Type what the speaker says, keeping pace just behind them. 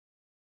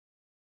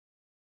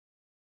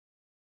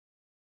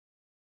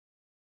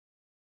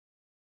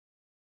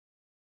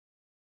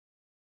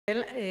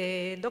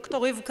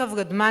דוקטור רבקה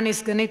וגדמני,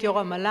 סגנית יו"ר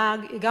המל"ג,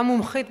 היא גם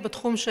מומחית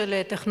בתחום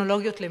של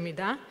טכנולוגיות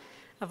למידה,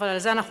 אבל על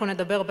זה אנחנו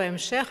נדבר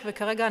בהמשך,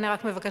 וכרגע אני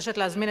רק מבקשת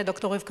להזמין את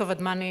דוקטור רבקה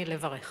וגדמני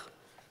לברך.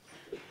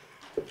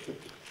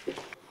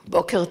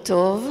 בוקר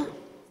טוב,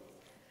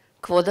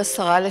 כבוד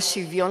השרה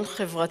לשוויון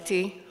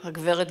חברתי,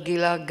 הגברת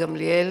גילה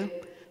גמליאל,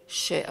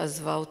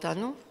 שעזבה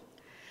אותנו,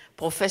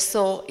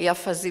 פרופסור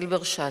יפה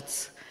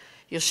זילברשץ,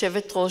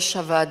 יושבת ראש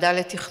הוועדה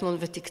לתכנון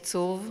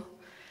ותקצוב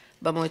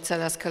במועצה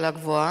להשכלה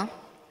גבוהה,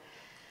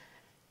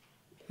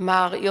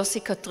 מר יוסי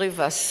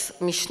קטריבס,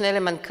 משנה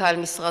למנכ"ל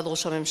משרד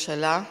ראש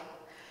הממשלה,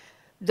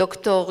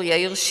 דוקטור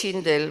יאיר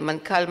שינדל,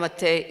 מנכ"ל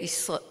מטה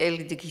ישראל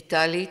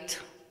דיגיטלית,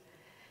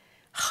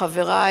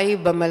 חבריי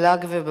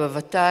במל"ג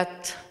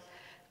ובוות"ת,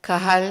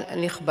 קהל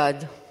נכבד.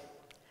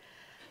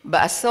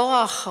 בעשור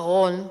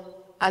האחרון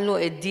אנו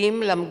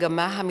עדים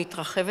למגמה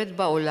המתרחבת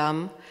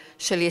בעולם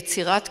של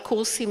יצירת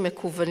קורסים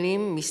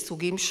מקוונים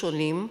מסוגים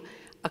שונים,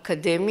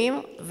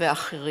 אקדמיים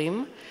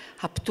ואחרים,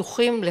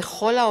 הפתוחים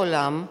לכל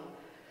העולם,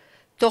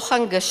 תוך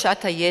הנגשת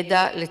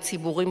הידע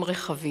לציבורים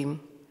רחבים.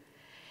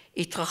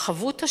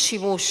 התרחבות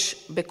השימוש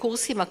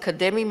בקורסים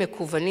אקדמיים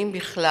מקוונים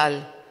בכלל,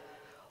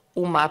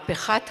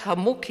 ומהפכת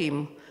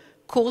המוקים,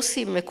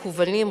 קורסים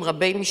מקוונים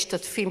רבי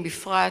משתתפים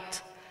בפרט,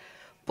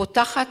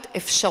 פותחת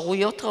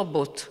אפשרויות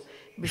רבות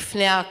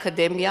בפני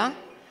האקדמיה,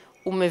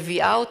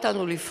 ומביאה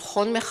אותנו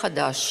לבחון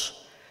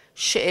מחדש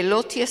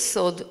שאלות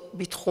יסוד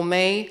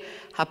בתחומי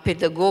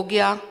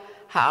הפדגוגיה,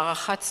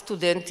 הערכת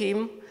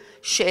סטודנטים,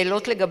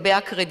 שאלות לגבי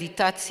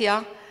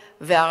הקרדיטציה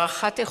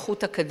והערכת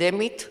איכות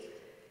אקדמית,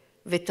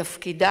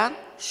 ותפקידה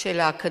של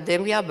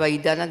האקדמיה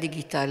בעידן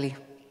הדיגיטלי.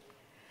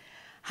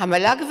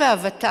 המל"ג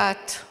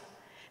והוות"ת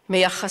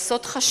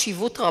מייחסות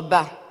חשיבות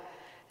רבה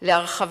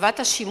להרחבת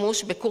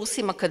השימוש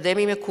בקורסים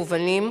אקדמיים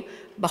מקוונים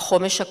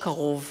בחומש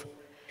הקרוב,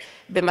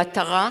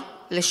 במטרה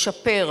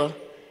לשפר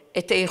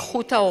את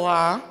איכות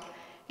ההוראה,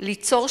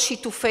 ליצור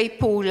שיתופי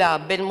פעולה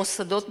בין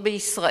מוסדות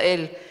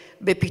בישראל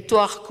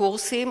בפיתוח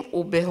קורסים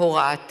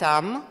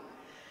ובהוראתם,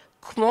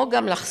 כמו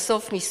גם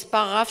לחשוף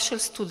מספר רב של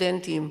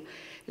סטודנטים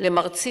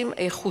למרצים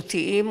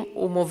איכותיים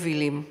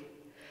ומובילים.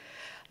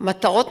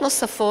 מטרות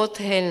נוספות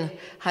הן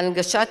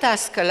הנגשת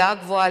ההשכלה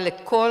הגבוהה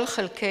לכל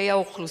חלקי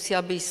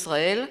האוכלוסייה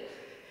בישראל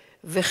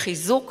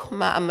וחיזוק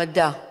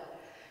מעמדה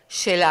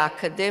של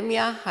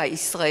האקדמיה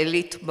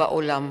הישראלית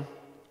בעולם.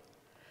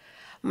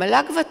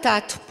 מל"ג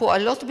ות"ת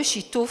פועלות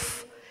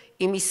בשיתוף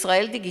עם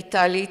ישראל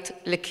דיגיטלית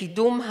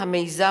לקידום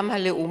המיזם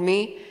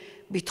הלאומי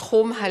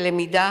בתחום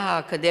הלמידה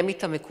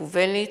האקדמית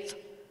המקוונת,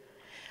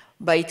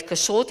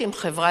 בהתקשרות עם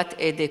חברת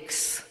edX,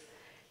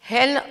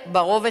 הן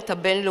ברובד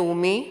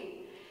הבינלאומי,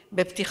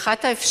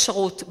 בפתיחת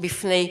האפשרות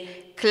בפני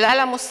כלל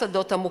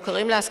המוסדות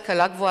המוכרים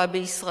להשכלה גבוהה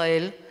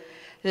בישראל,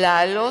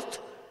 להעלות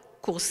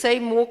קורסי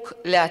מוק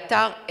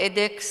לאתר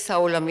edX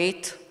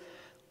העולמית,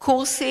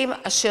 קורסים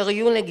אשר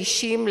יהיו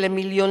נגישים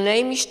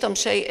למיליוני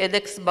משתמשי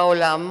edX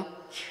בעולם,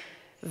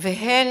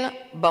 והן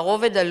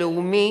ברובד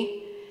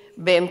הלאומי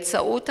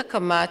באמצעות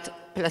הקמת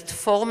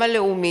פלטפורמה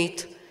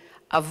לאומית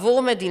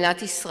עבור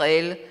מדינת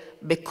ישראל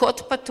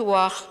בקוד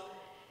פתוח,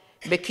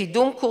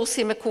 בקידום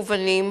קורסים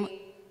מקוונים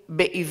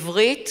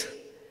בעברית,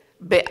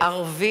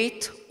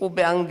 בערבית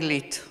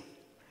ובאנגלית.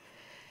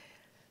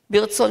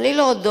 ברצוני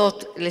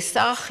להודות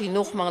לשר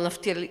החינוך מר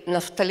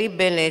נפתלי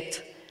בנט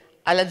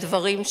על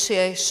הדברים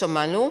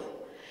ששמענו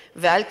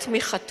ועל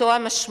תמיכתו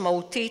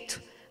המשמעותית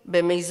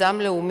במיזם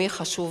לאומי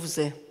חשוב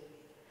זה.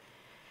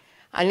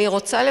 אני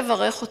רוצה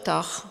לברך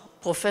אותך,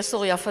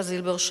 פרופסור יפה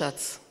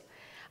זילברשץ,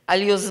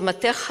 על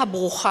יוזמתך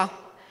הברוכה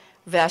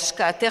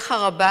והשקעתך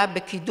הרבה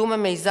בקידום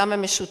המיזם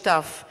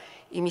המשותף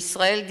עם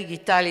ישראל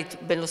דיגיטלית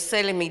בנושא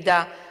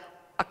למידה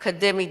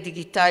אקדמית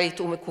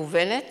דיגיטלית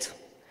ומקוונת.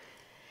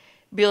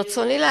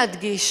 ברצוני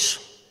להדגיש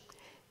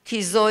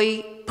כי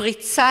זוהי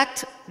פריצת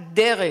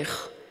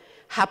דרך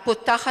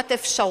הפותחת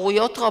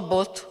אפשרויות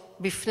רבות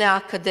בפני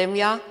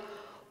האקדמיה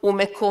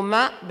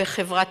ומקומה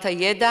בחברת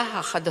הידע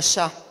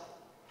החדשה.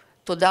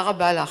 תודה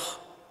רבה לך.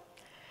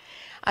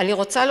 אני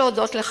רוצה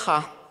להודות לך,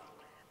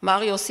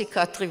 מר יוסי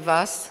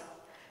קטריבס,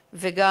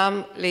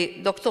 וגם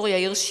לדוקטור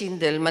יאיר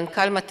שינדל,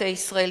 מנכ"ל מטה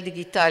ישראל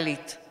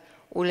דיגיטלית,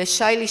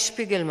 ולשיילי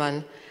שפיגלמן,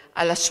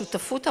 על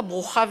השותפות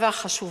הברוכה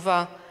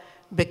והחשובה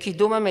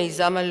בקידום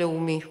המיזם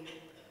הלאומי.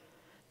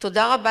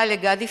 תודה רבה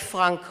לגדי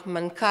פרנק,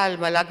 מנכ"ל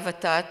מל"ג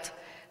ות"ת,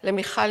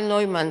 למיכל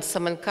נוימן,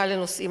 סמנכ"ל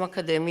לנושאים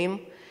אקדמיים,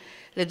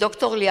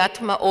 לדוקטור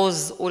ליאת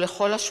מעוז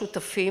ולכל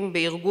השותפים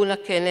בארגון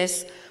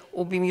הכנס,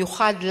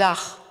 ובמיוחד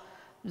לך,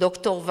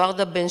 דוקטור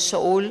ורדה בן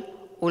שאול,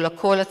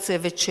 ולכל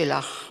הצוות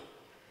שלך.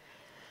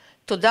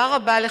 תודה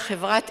רבה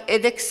לחברת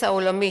edX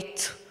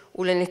העולמית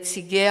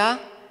ולנציגיה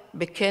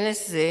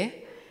בכנס זה,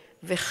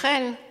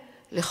 וכן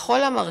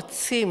לכל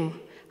המרצים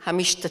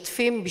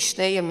המשתתפים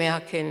בשני ימי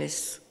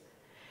הכנס.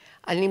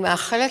 אני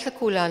מאחלת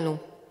לכולנו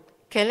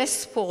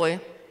כנס פורה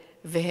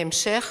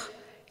והמשך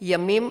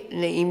ימים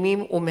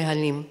נעימים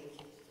ומהנים.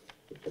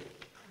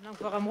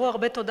 כבר אמרו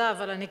הרבה תודה,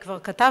 אבל אני כבר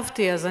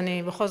כתבתי, אז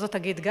אני בכל זאת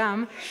אגיד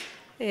גם.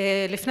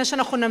 לפני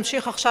שאנחנו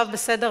נמשיך עכשיו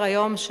בסדר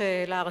היום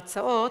של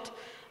ההרצאות,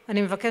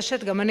 אני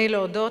מבקשת גם אני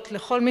להודות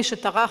לכל מי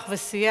שטרח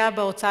וסייע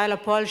בהוצאה אל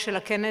הפועל של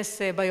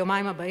הכנס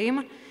ביומיים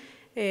הבאים,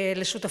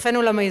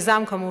 לשותפינו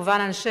למיזם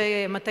כמובן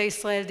אנשי מטה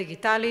ישראל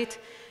דיגיטלית,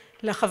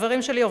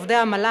 לחברים שלי עובדי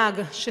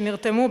המל"ג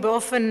שנרתמו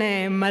באופן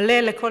מלא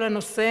לכל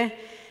הנושא,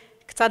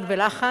 קצת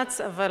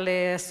בלחץ, אבל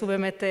עשו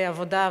באמת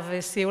עבודה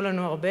וסייעו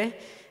לנו הרבה.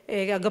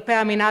 אגפי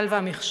המינהל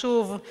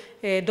והמחשוב,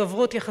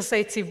 דוברות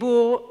יחסי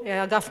ציבור,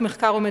 אגף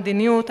מחקר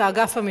ומדיניות,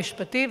 האגף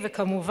המשפטי,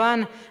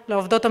 וכמובן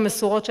לעובדות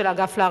המסורות של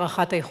האגף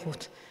להערכת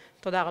איכות.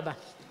 תודה רבה.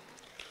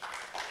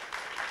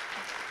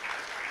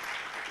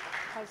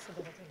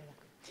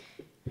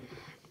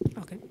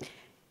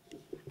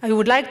 I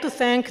would like to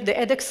thank the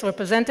edX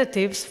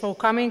representatives for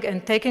coming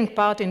and taking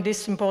part in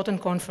this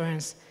important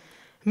conference.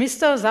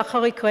 Mr.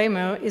 Zachary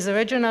Kramer is a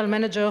regional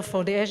manager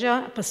for the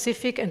Asia,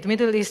 Pacific, and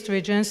Middle East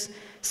regions,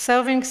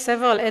 serving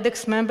several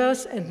edX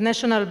members and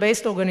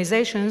national-based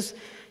organizations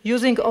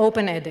using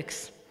Open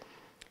edX.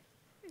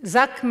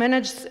 Zach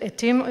manages a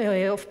team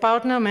of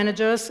partner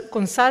managers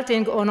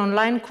consulting on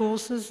online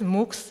courses,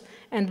 MOOCs,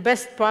 and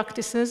best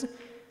practices.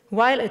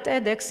 While at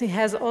edX, he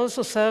has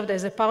also served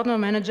as a partner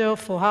manager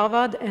for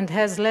Harvard and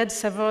has led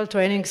several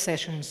training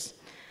sessions.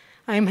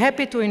 I am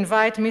happy to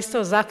invite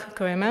Mr. Zach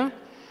Kramer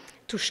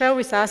to share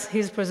with us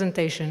his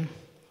presentation.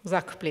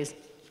 Zach, please.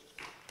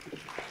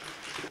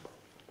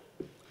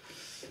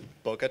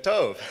 Boker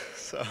Tov.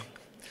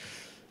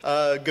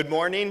 Good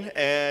morning,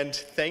 and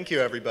thank you,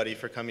 everybody,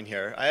 for coming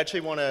here. I actually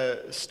want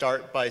to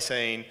start by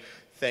saying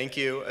thank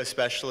you,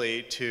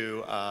 especially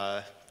to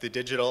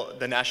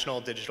the National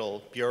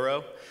Digital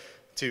Bureau,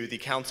 to the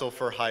Council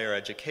for Higher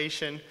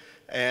Education,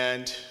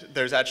 and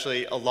there's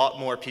actually a lot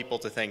more people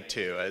to thank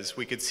too. As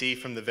we could see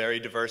from the very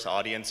diverse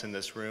audience in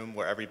this room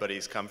where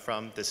everybody's come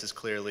from, this is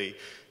clearly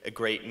a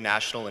great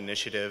national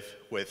initiative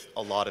with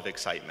a lot of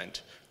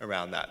excitement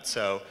around that.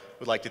 So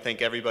we'd like to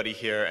thank everybody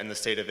here in the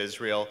State of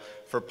Israel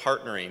for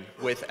partnering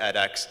with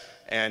edX,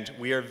 and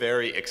we are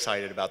very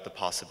excited about the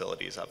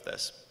possibilities of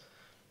this.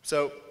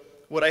 So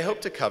what I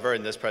hope to cover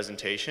in this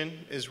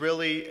presentation is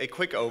really a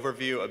quick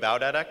overview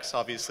about edX.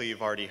 Obviously,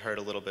 you've already heard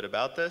a little bit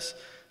about this,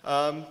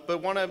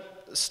 but want to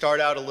start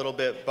out a little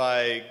bit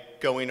by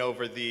going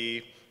over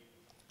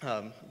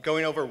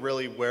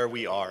really where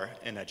we are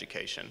in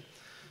education.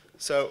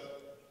 So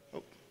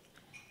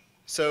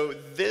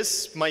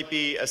this might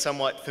be a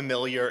somewhat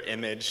familiar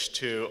image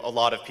to a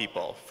lot of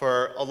people.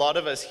 For a lot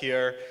of us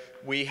here,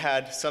 we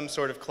had some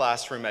sort of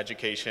classroom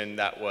education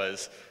that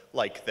was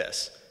like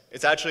this.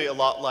 It's actually a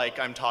lot like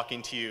I'm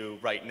talking to you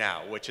right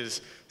now, which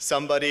is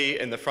somebody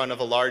in the front of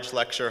a large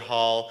lecture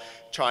hall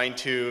trying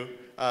to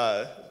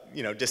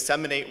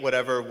disseminate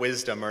whatever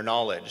wisdom or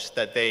knowledge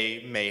that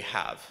they may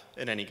have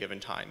at any given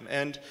time.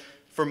 And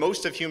for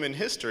most of human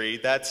history,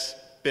 that's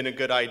been a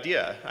good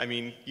idea. I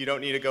mean, you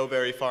don't need to go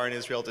very far in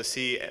Israel to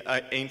see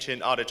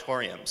ancient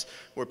auditoriums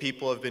where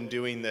people have been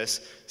doing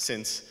this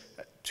since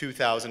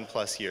 2,000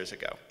 plus years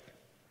ago.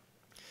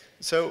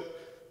 So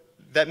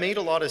that made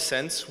a lot of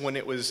sense when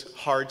it was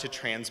hard to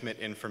transmit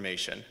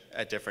information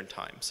at different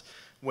times,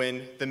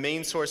 when the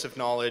main source of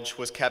knowledge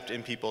was kept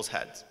in people's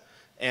heads,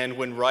 and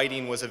when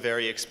writing was a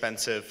very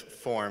expensive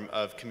form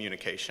of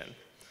communication.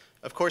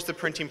 Of course, the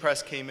printing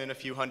press came in a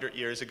few hundred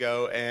years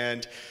ago,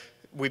 and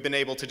we've been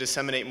able to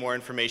disseminate more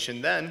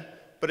information then,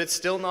 but it's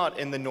still not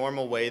in the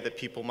normal way that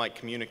people might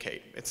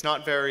communicate. It's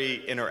not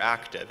very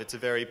interactive. It's a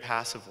very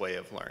passive way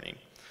of learning.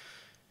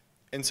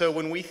 And so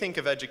when we think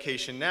of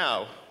education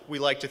now, we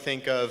like to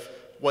think of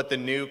what the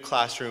new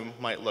classroom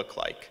might look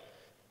like.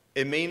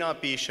 It may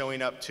not be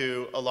showing up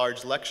to a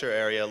large lecture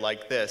area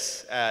like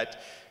this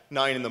at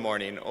 9 in the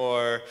morning,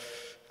 or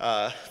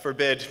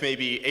forbid,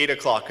 maybe 8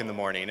 o'clock in the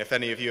morning, if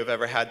any of you have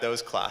ever had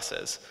those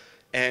classes,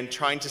 and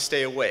trying to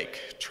stay awake,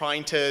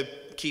 trying to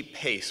keep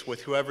pace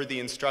with whoever the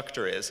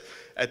instructor is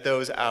at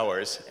those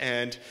hours,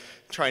 and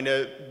trying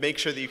to make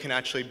sure that you can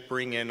actually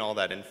bring in all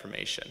that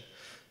information.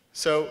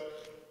 So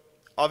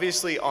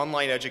obviously,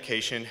 online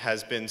education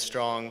has been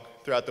strong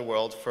throughout the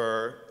world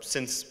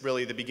since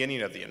really the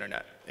beginning of the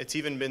internet. It's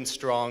even been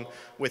strong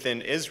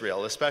within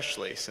Israel,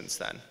 especially since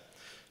then.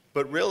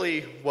 But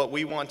really, what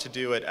we want to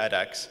do at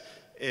edX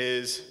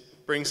is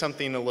bring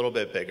something a little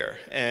bit bigger.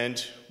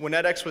 And when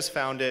edX was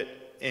founded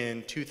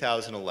in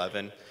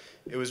 2011,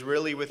 it was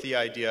really with the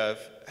idea of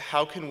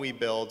how can we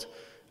build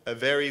a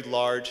very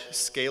large,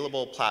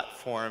 scalable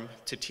platform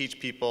to teach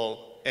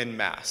people en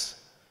masse.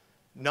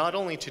 Not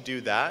only to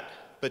do that,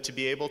 but to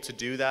be able to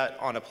do that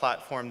on a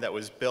platform that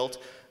was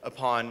built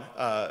upon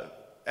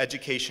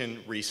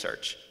education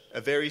research,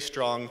 a very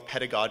strong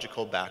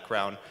pedagogical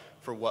background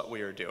for what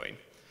we are doing.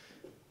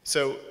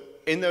 So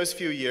in those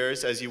few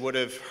years, as you would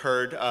have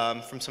heard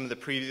from some of the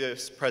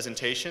previous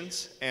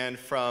presentations and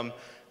from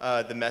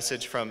the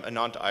message from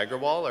Anant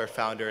Agarwal, our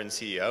founder and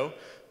CEO,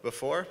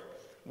 before,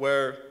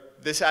 where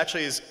this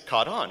actually has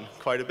caught on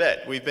quite a bit.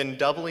 We've been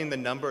doubling the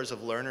numbers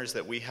of learners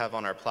that we have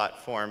on our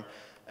platform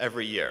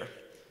every year.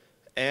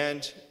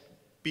 And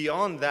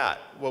beyond that,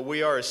 what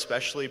we are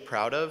especially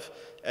proud of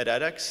at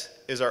edX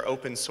is our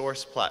open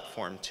source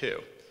platform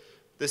too.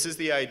 This is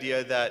the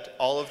idea that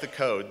all of the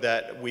code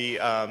that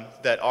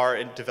that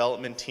our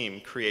development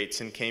team creates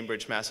in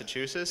Cambridge,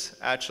 Massachusetts,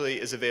 actually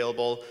is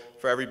available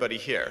for everybody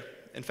here.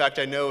 In fact,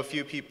 I know a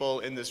few people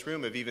in this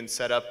room have even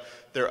set up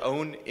their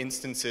own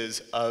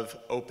instances of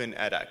Open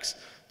edX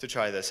to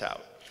try this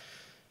out.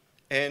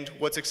 And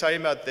what's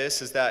exciting about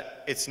this is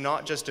that it's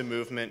not just a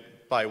movement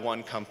by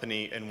one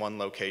company in one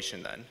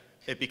location then.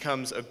 It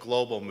becomes a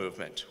global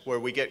movement where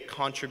we get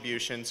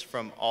contributions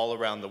from all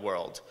around the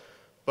world,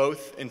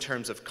 both in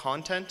terms of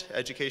content,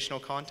 educational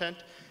content,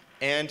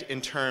 and in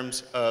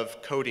terms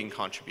of coding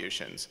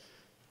contributions.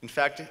 In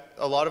fact,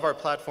 a lot of our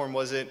platform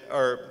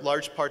or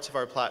large parts of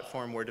our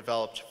platform were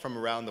developed from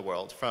around the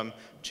world, from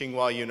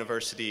Tsinghua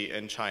University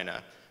in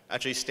China.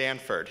 Actually,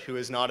 Stanford, who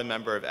is not a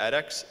member of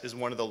edX, is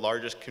one of the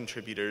largest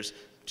contributors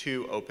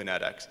to Open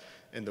edX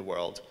in the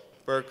world.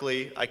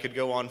 Berkeley, I could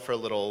go on for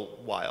a little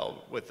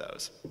while with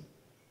those.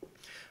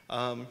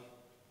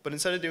 But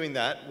instead of doing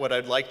that, what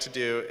I'd like to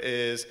do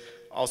is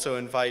also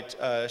invite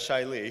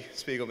Shaili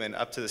Spiegelman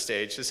up to the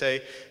stage to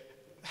say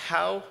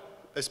how,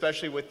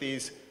 especially with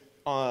these,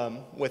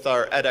 with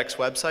our edX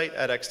website,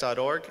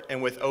 edX.org,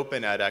 and with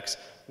Open edX,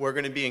 we're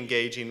going to be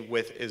engaging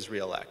with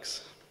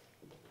IsraelX.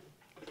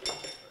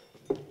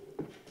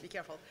 Be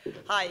careful.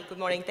 Hi, good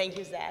morning. Thank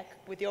you, Zach.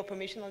 With your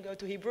permission, I'll go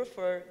to Hebrew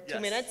for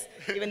 2 minutes,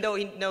 even though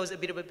he knows a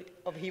bit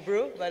of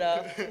Hebrew, but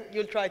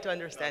you'll try to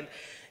understand.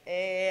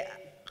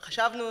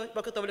 חשבנו,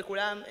 בוקר טוב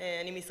לכולם,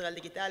 אני מישראל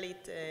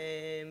דיגיטלית,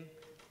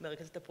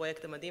 מרכזת את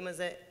הפרויקט המדהים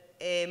הזה.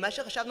 מה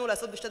שחשבנו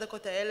לעשות בשתי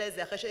דקות האלה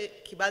זה אחרי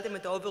שקיבלתם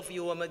את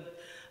ה-overview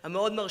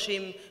המאוד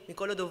מרשים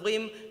מכל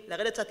הדוברים,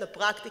 לרדת קצת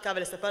לפרקטיקה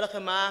ולספר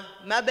לכם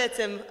מה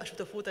בעצם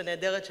השותפות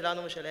הנהדרת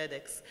שלנו ושל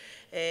edX.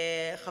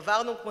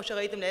 חברנו, כמו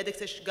שראיתם,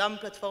 ל-edX יש גם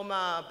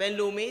פלטפורמה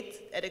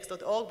בינלאומית,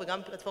 edX.org,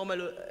 וגם פלטפורמה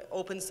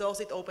open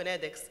source, open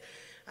edX.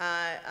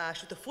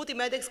 השותפות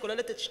עם edX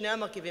כוללת את שני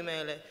המרכיבים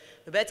האלה,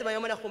 ובעצם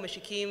היום אנחנו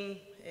משיקים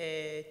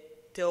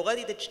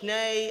תיאורטית את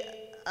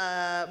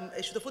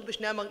שותפות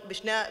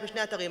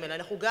בשני אתרים האלה.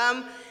 אנחנו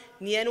גם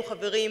נהיינו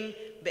חברים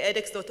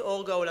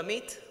ב-edX.org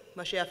העולמית,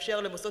 מה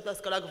שיאפשר למוסדות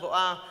להשכלה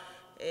גבוהה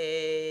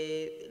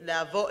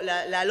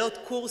להעלות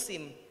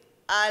קורסים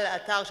על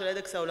האתר של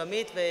edX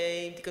העולמית,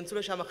 ואם תיכנסו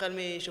לשם החל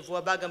משבוע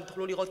הבא גם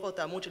תוכלו לראות פה את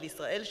העמוד של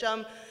ישראל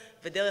שם,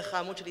 ודרך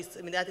העמוד של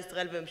מדינת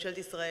ישראל וממשלת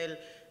ישראל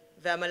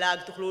והמל"ג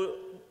תוכלו,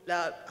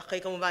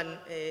 אחרי כמובן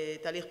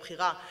תהליך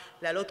בחירה,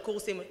 להעלות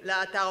קורסים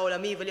לאתר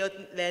העולמי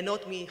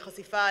וליהנות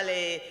מחשיפה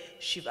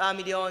ל7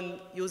 מיליון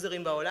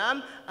יוזרים בעולם,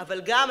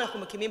 אבל גם אנחנו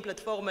מקימים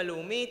פלטפורמה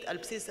לאומית על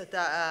בסיס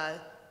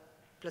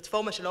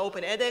הפלטפורמה של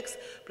ה-Open edX,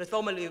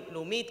 פלטפורמה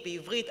לאומית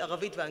בעברית,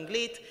 ערבית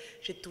ואנגלית,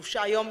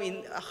 שתושע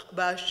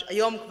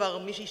היום כבר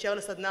מי שישאר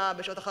לסדנה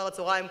בשעות אחר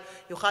הצהריים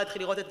יוכל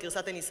להתחיל לראות את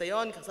גרסת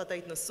הניסיון, גרסת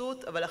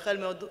ההתנסות, אבל החל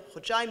מעוד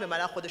חודשיים,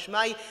 במהלך חודש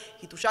מאי,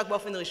 היא תושק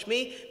באופן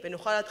רשמי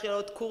ונוכל להתחיל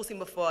לראות קורסים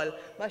בפועל.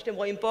 מה שאתם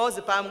רואים פה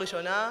זה פעם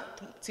ראשונה,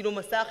 צילום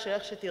מסך של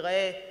איך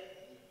שתראה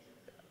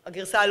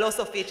הגרסה הלא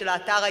סופית של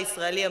האתר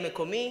הישראלי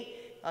המקומי,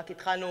 רק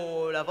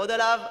התחלנו לעבוד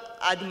עליו,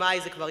 עד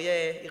מאי זה כבר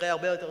יראה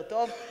הרבה יותר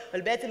טוב,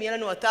 אבל בעצם יהיה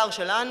לנו אתר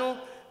שלנו,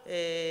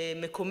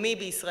 מקומי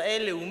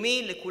בישראל,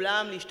 לאומי,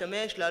 לכולם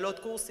להשתמש, להעלות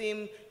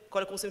קורסים,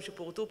 כל הקורסים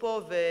שפורטו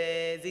פה,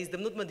 וזו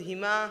הזדמנות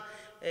מדהימה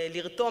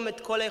לרתום את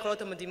כל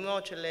היכולות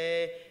המדהימות של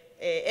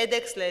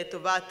edX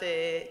לטובת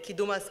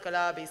קידום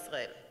ההשכלה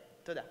בישראל.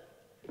 תודה.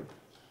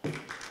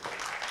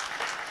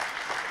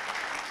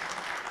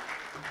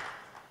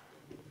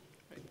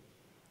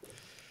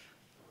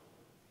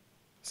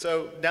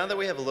 So now that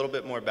we have a little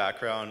bit more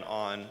background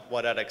on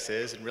what edX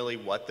is and really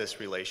what this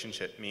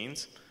relationship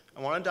means, I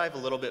want to dive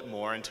a little bit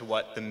more into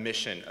what the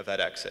mission of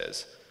edX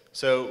is.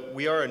 So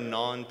we are a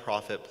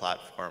non-profit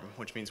platform,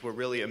 which means we're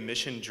really a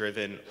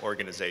mission-driven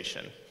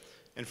organization.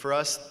 And for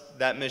us,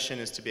 that mission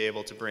is to be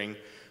able to bring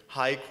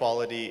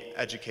high-quality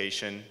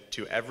education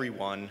to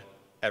everyone,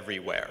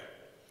 everywhere.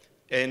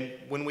 And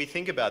when we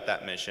think about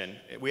that mission,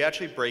 we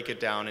actually break it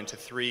down into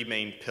 3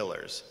 main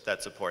pillars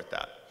that support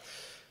that.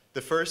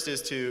 The first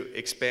is to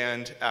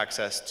expand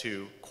access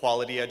to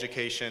quality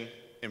education,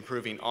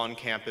 improving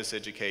on-campus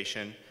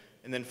education,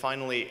 and then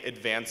finally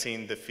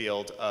advancing the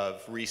field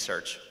of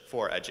research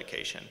for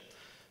education.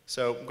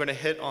 So I'm going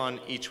to hit on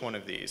each one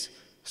of these,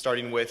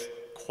 starting with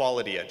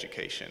quality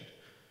education.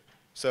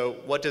 So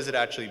what does it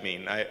actually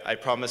mean? I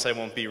promise I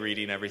won't be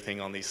reading everything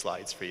on these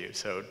slides for you,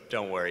 so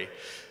don't worry.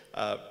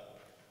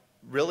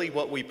 Really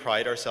what we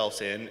pride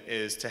ourselves in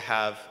is to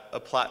have a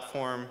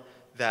platform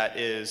that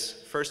is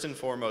first and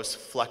foremost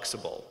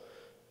flexible.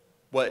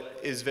 What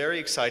is very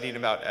exciting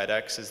about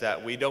edX is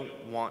that we don't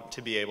want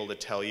to be able to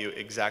tell you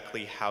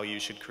exactly how you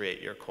should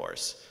create your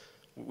course.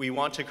 We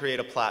want to create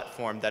a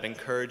platform that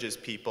encourages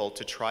people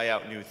to try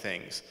out new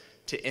things,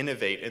 to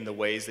innovate in the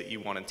ways that you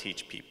want to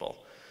teach people.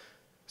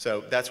 So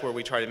that's where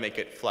we try to make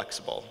it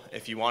flexible.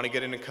 If you want to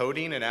get into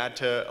coding and add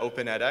to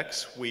Open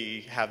edX,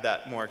 we have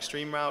that more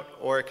extreme route,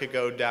 or it could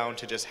go down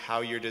to just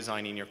how you're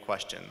designing your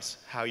questions,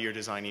 how you're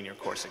designing your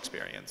course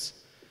experience.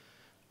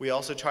 We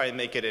also try and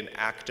make it an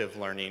active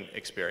learning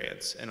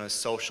experience and a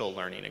social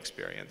learning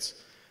experience.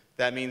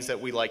 That means that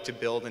we like to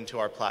build into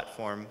our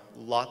platform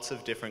lots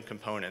of different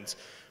components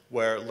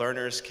where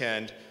learners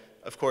can,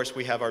 of course,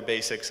 we have our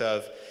basics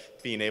of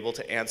being able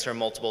to answer a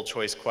multiple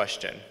choice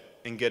question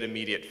and get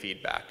immediate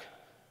feedback.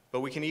 But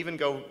we can even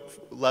go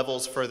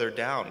levels further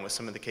down with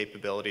some of the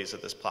capabilities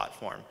of this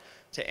platform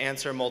to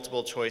answer a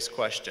multiple choice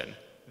question,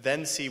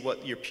 then see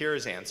what your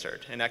peers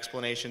answered and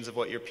explanations of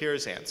what your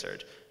peers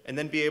answered, and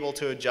then be able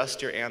to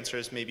adjust your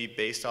answers maybe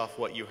based off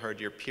what you heard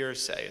your peers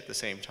say at the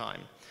same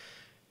time.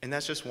 And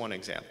that's just one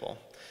example.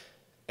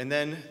 And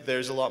then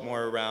there's a lot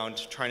more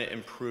around trying to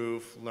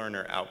improve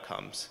learner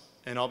outcomes.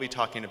 And I'll be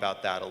talking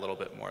about that a little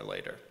bit more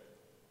later.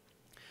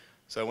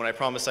 So when I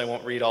promise I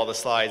won't read all the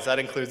slides, that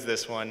includes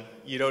this one.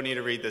 You don't need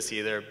to read this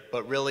either.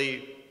 But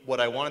really, what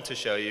I wanted to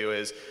show you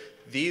is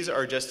these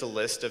are just a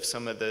list of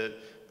some of the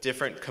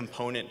different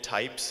component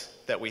types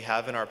that we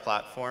have in our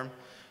platform,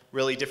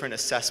 really different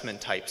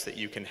assessment types that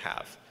you can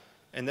have.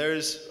 And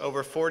there's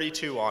over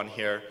 42 on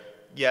here.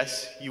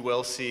 Yes, you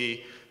will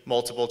see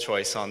multiple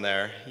choice on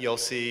there. You'll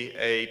see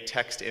a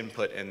text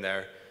input in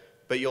there.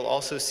 But you'll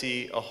also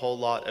see a whole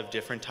lot of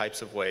different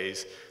types of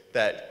ways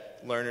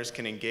that learners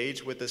can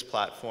engage with this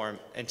platform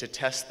and to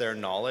test their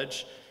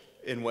knowledge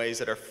in ways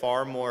that are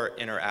far more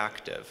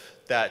interactive,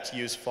 that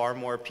use far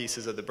more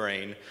pieces of the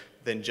brain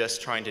than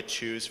just trying to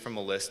choose from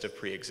a list of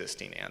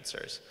pre-existing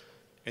answers.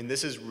 And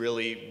this is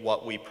really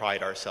what we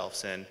pride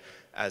ourselves in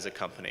as a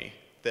company,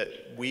 that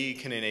we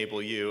can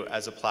enable you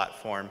as a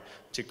platform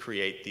to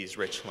create these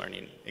rich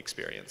learning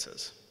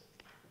experiences.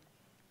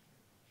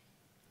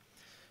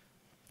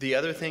 The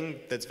other thing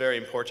that's very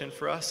important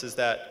for us is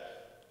that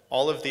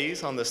all of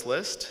these on this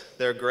list,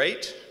 they're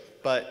great,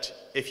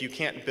 but if you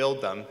can't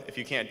build them, if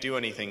you can't do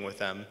anything with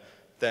them,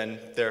 then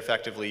they're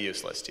effectively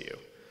useless to you.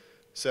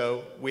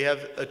 So we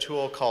have a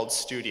tool called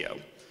Studio,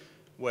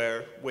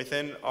 where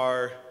within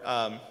our,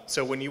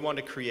 so when you want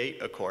to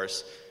create a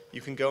course, you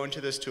can go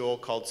into this tool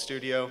called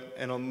Studio,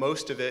 and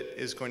most of it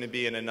is going to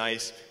be in a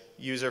nice,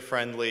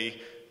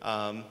 user-friendly,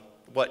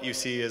 what you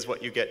see is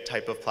what you get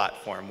type of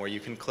platform, where you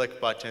can click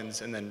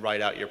buttons and then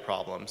write out your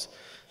problems.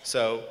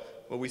 So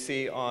what we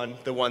see on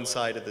the one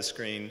side of the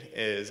screen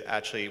is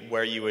actually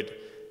where you would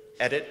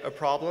edit a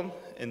problem,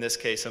 in this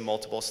case a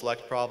multiple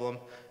select problem,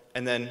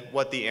 and then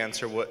what the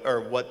answer would,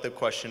 or what the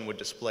question would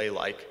display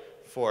like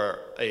for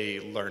a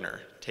learner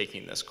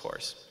taking this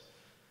course.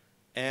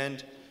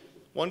 And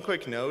one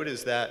quick note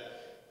is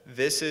that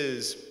this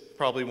is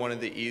probably one of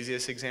the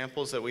easiest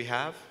examples that we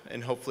have,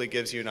 and hopefully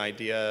gives you an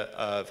idea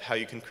of how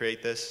you can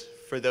create this.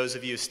 For those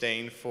of you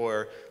staying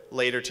for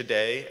later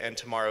today and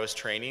tomorrow's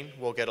training,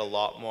 we'll get a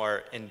lot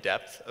more in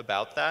depth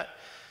about that.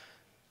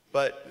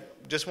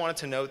 But just wanted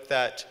to note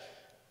that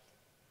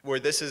where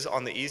this is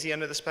on the easy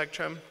end of the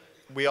spectrum,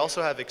 we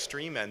also have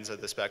extreme ends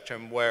of the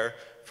spectrum where,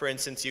 for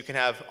instance, you can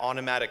have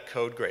automatic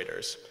code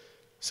graders.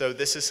 So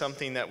this is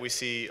something that we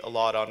see a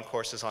lot on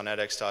courses on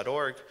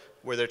edX.org,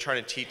 where they're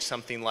trying to teach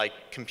something like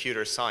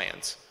computer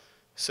science.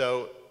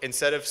 So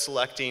instead of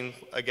selecting,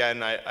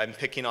 again, I'm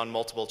picking on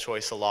multiple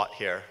choice a lot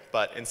here,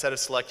 but instead of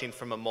selecting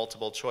from a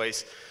multiple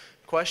choice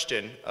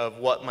question of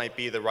what might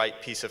be the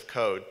right piece of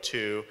code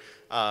to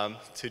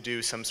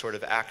do some sort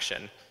of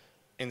action,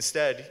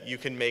 instead you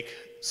can make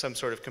some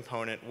sort of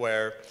component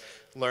where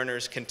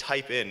learners can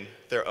type in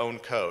their own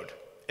code,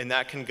 and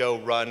that can go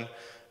run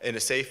in a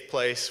safe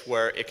place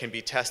where it can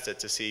be tested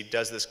to see,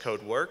 does this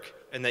code work?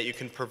 And that you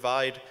can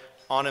provide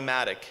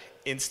automatic,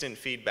 instant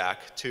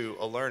feedback to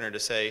a learner to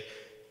say,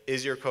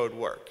 is your code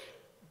work?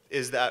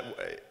 Is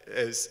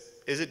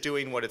it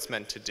doing what it's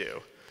meant to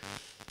do?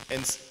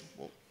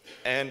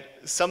 And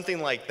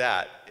something like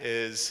that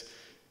is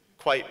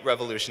quite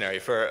revolutionary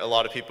for a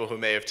lot of people who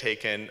may have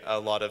taken a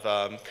lot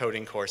of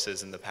coding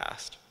courses in the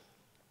past.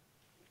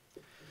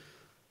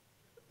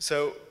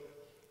 So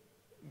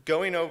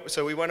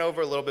we went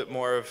over a little bit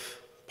more of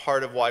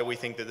part of why we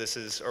think that this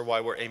is, or why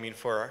we're aiming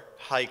for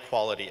high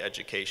quality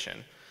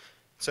education.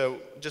 So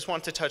just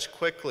want to touch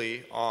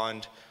quickly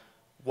on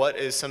what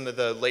is some of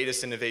the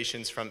latest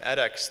innovations from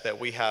edX that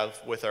we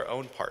have with our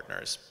own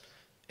partners.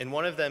 And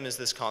one of them is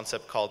this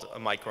concept called a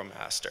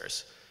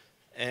MicroMasters.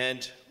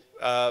 And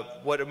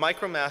what a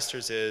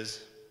MicroMasters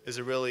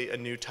is really a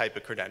new type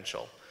of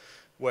credential,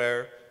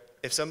 where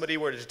if somebody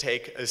were to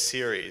take a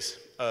series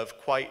of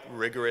quite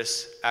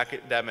rigorous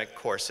academic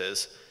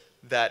courses,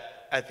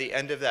 that at the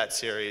end of that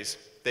series,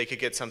 they could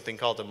get something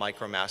called a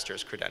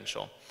MicroMasters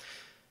credential.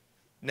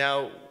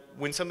 Now,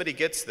 when somebody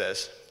gets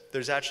this,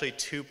 there's actually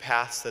two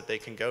paths that they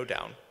can go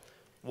down.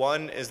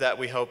 One is that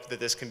we hope that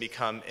this can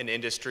become an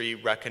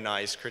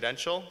industry-recognized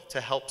credential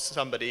to help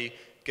somebody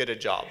get a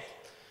job.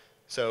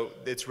 So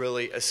it's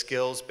really a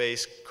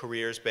skills-based,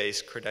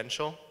 careers-based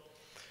credential.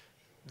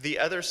 The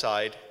other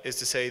side is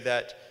to say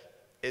that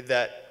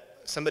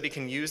somebody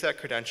can use that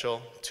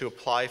credential to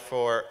apply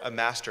for a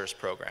master's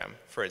program,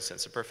 for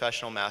instance, a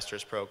professional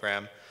master's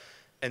program,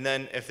 and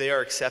then if they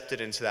are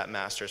accepted into that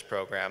master's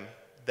program,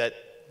 that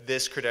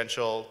this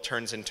credential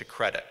turns into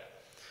credit.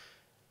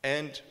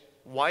 And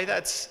why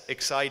that's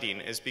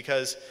exciting is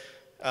because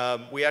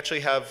we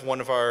actually have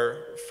one of our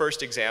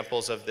first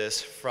examples of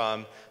this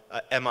from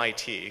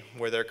MIT,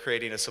 where they're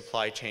creating a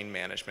supply chain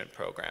management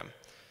program.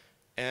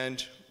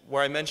 And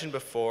where I mentioned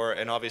before,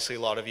 and obviously a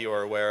lot of you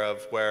are aware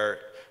of, where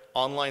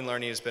online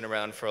learning has been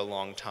around for a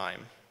long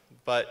time.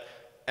 But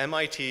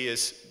MIT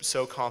is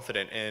so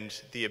confident in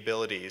the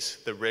abilities,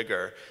 the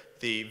rigor,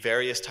 the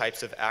various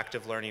types of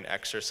active learning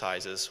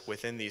exercises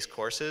within these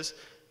courses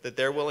that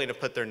they're willing to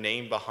put their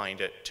name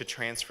behind it to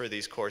transfer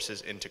these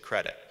courses into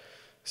credit.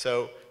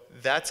 So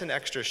that's an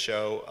extra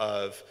show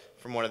of,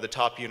 from one of the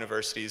top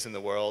universities in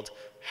the world,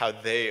 how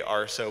they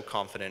are so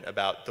confident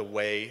about the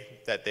way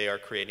that they are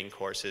creating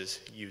courses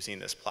using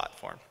this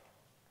platform.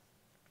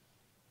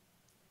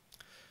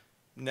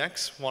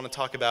 Next, I want to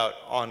talk about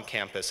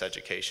on-campus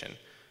education.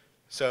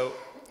 So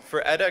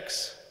for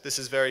edX, this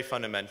is very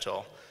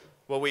fundamental.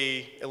 What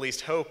we at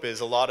least hope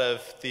is a lot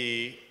of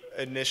the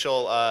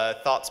initial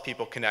thoughts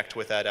people connect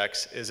with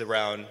edX is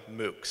around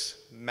MOOCs,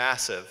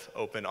 massive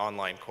open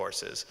online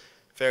courses,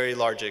 very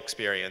large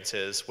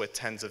experiences with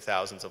tens of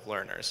thousands of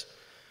learners.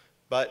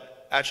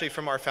 But actually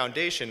from our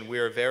foundation, we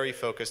are very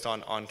focused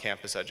on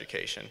on-campus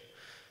education.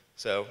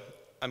 So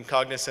I'm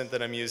cognizant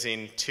that I'm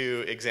using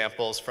two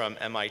examples from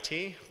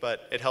MIT,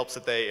 but it helps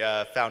that they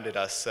founded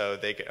us, so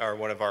they are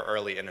one of our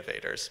early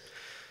innovators.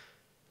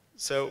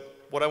 So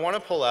what I want to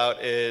pull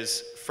out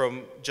is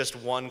from just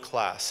one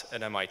class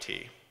at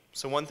MIT.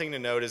 So one thing to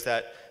note is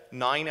that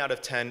 9 out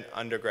of 10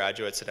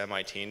 undergraduates at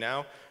MIT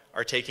now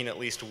are taking at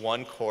least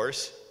one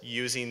course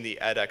using the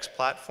edX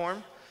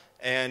platform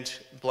and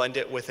blend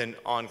it with an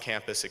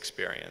on-campus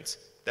experience.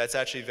 That's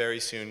actually very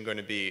soon going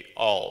to be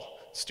all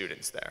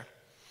students there.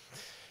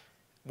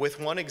 With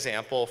one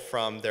example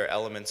from their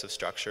Elements of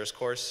Structures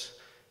course,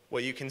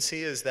 what you can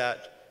see is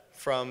that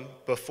from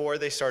before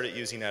they started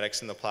using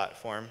edX in the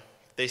platform,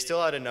 they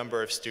still had a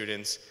number of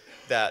students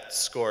that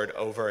scored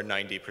over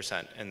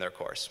 90% in their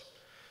course.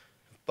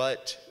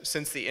 But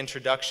since the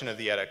introduction of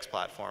the edX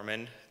platform,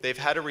 and they've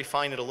had to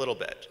refine it a little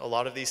bit. A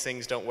lot of these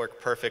things don't work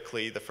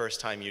perfectly the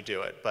first time you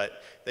do it,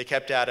 but they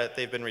kept at it,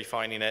 they've been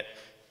refining it,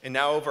 and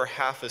now over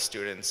half of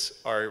students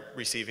are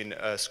receiving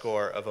a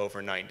score of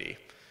over 90.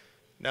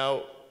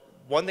 Now,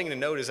 one thing to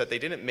note is that they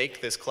didn't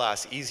make this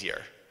class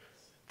easier.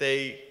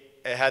 They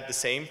had the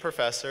same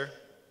professor,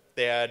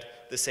 they had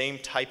the same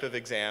type of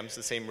exams,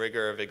 the same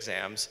rigor of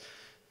exams,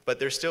 but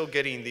they're still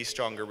getting these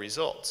stronger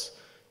results.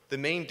 The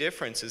main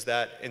difference is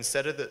that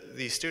instead of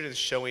these students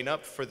showing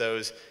up for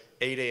those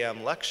 8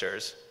 a.m.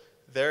 lectures,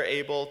 they're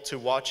able to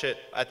watch it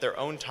at their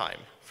own time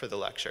for the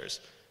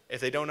lectures.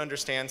 If they don't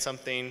understand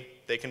something,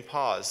 they can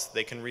pause,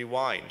 they can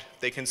rewind,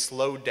 they can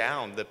slow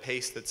down the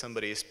pace that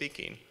somebody is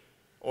speaking.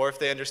 Or if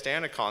they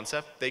understand a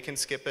concept, they can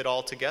skip it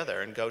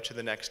altogether and go to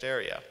the next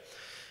area.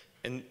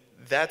 And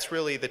that's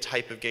really the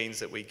type of gains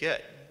that we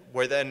get,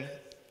 where then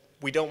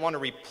we don't want to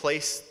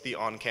replace the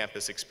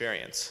on-campus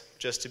experience,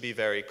 just to be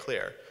very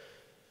clear.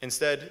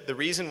 Instead, the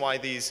reason why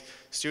these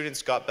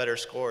students got better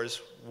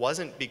scores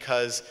wasn't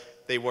because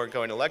they weren't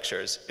going to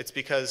lectures. It's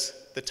because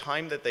the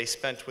time that they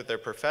spent with their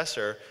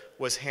professor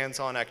was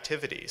hands-on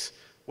activities,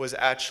 was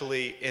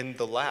actually in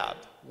the lab,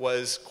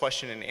 was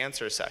question and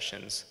answer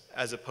sessions,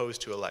 as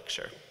opposed to a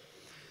lecture.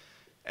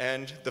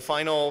 And the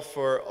final,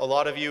 for a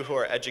lot of you who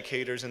are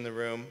educators in the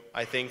room,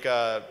 I think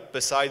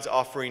besides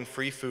offering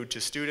free food to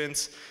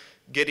students,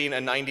 getting a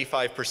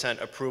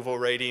 95% approval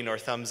rating or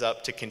thumbs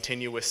up to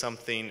continue with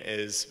something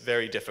is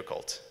very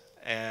difficult.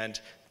 And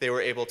they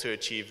were able to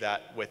achieve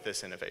that with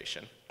this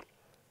innovation.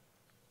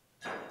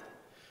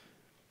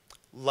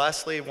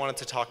 Lastly, I wanted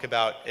to talk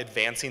about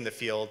advancing the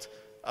field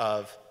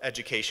of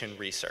education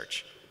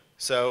research.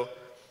 So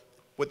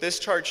what this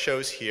chart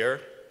shows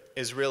here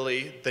is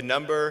really the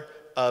number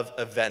of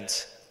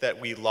events that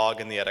we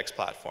log in the edX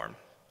platform.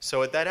 So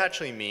what that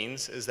actually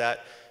means is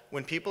that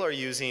when people are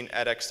using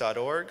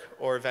edX.org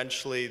or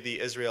eventually the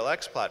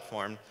IsraelX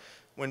platform,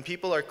 when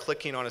people are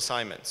clicking on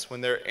assignments,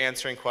 when they're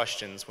answering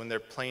questions, when they're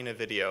playing a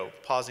video,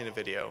 pausing a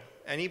video,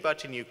 any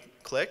button you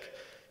click,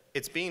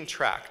 it's being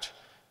tracked.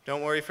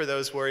 Don't worry for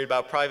those worried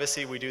about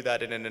privacy, we do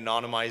that in an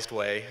anonymized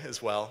way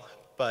as well,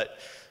 but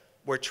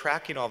we're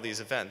tracking all these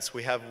events.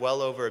 We have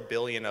well over 1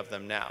 billion of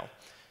them now.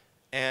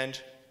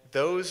 And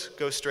those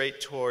go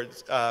straight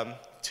towards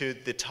to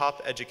the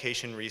top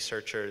education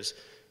researchers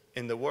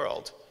in the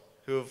world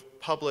who have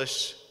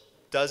published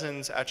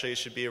dozens, actually it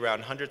should be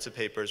around hundreds of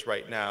papers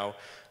right now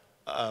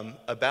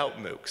about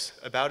MOOCs,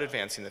 about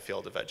advancing the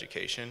field of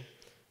education.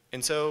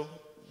 And so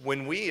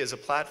when we as a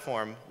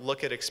platform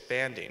look at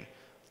expanding,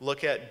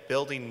 look at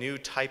building new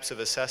types of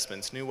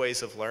assessments, new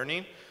ways of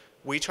learning,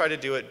 we try to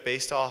do it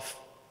based off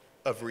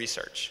of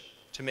research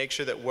to make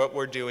sure that what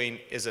we're doing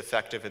is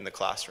effective in the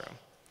classroom.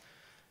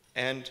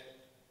 And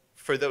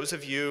for those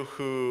of you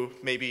who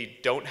maybe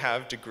don't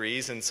have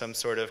degrees in some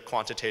sort of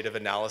quantitative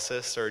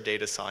analysis or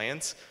data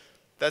science,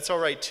 that's all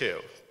right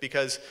too,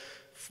 because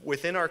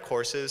within our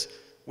courses,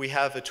 we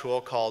have a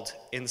tool called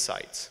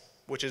Insights,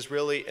 which is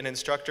really an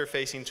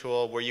instructor-facing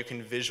tool where you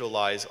can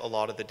visualize a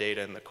lot of the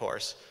data in the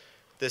course.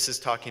 This is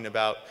talking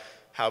about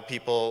how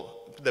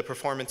the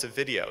performance of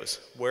videos.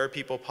 Where are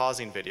people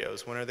pausing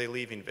videos? When are they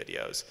leaving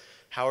videos?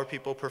 How are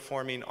people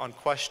performing on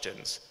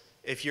questions?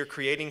 If you're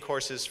creating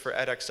courses for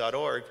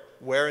edX.org,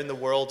 where in the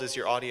world is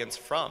your audience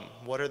from?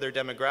 What are their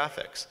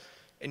demographics?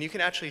 And you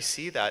can actually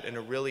see that in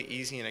a really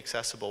easy and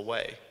accessible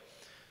way.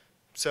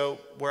 So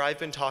where I've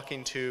been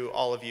talking to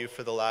all of you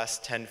for the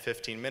last 10,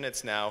 15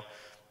 minutes now,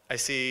 I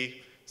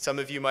see some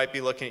of you might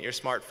be looking at your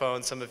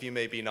smartphone, some of you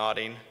may be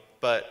nodding,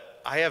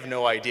 but I have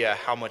no idea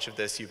how much of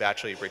this you've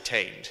actually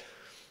retained.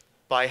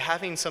 By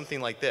having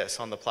something like this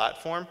on the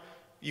platform,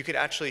 you could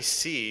actually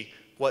see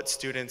what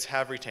students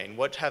have retained,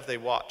 what have they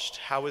watched,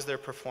 how is their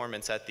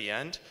performance at the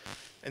end,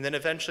 and then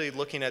eventually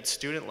looking at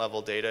student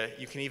level data,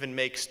 you can even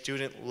make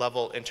student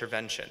level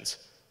interventions.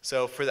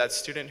 So for that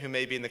student who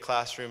may be in the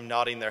classroom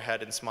nodding their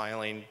head and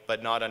smiling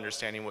but not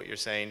understanding what you're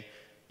saying,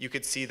 you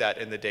could see that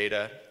in the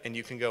data and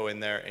you can go in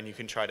there and you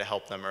can try to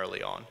help them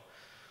early on.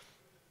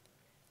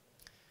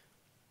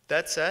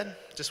 That said,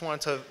 just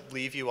wanted to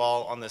leave you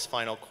all on this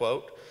final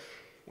quote,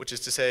 which is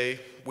to say,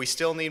 we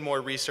still need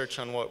more research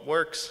on what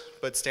works,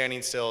 but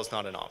standing still is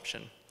not an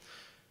option.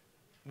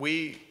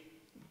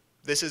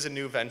 This is a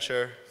new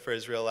venture for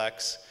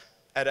EsraelX.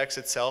 edX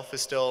itself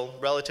is still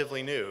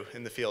relatively new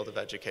in the field of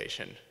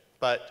education,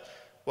 but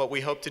what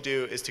we hope to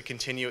do is to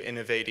continue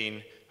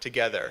innovating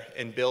together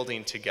and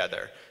building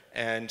together.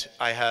 And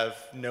I have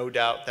no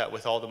doubt that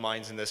with all the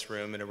minds in this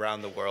room and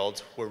around the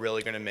world, we're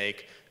really going to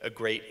make a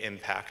great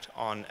impact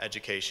on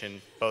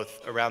education,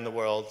 both around the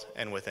world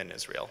and within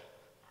Israel.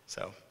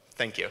 So,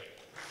 thank you.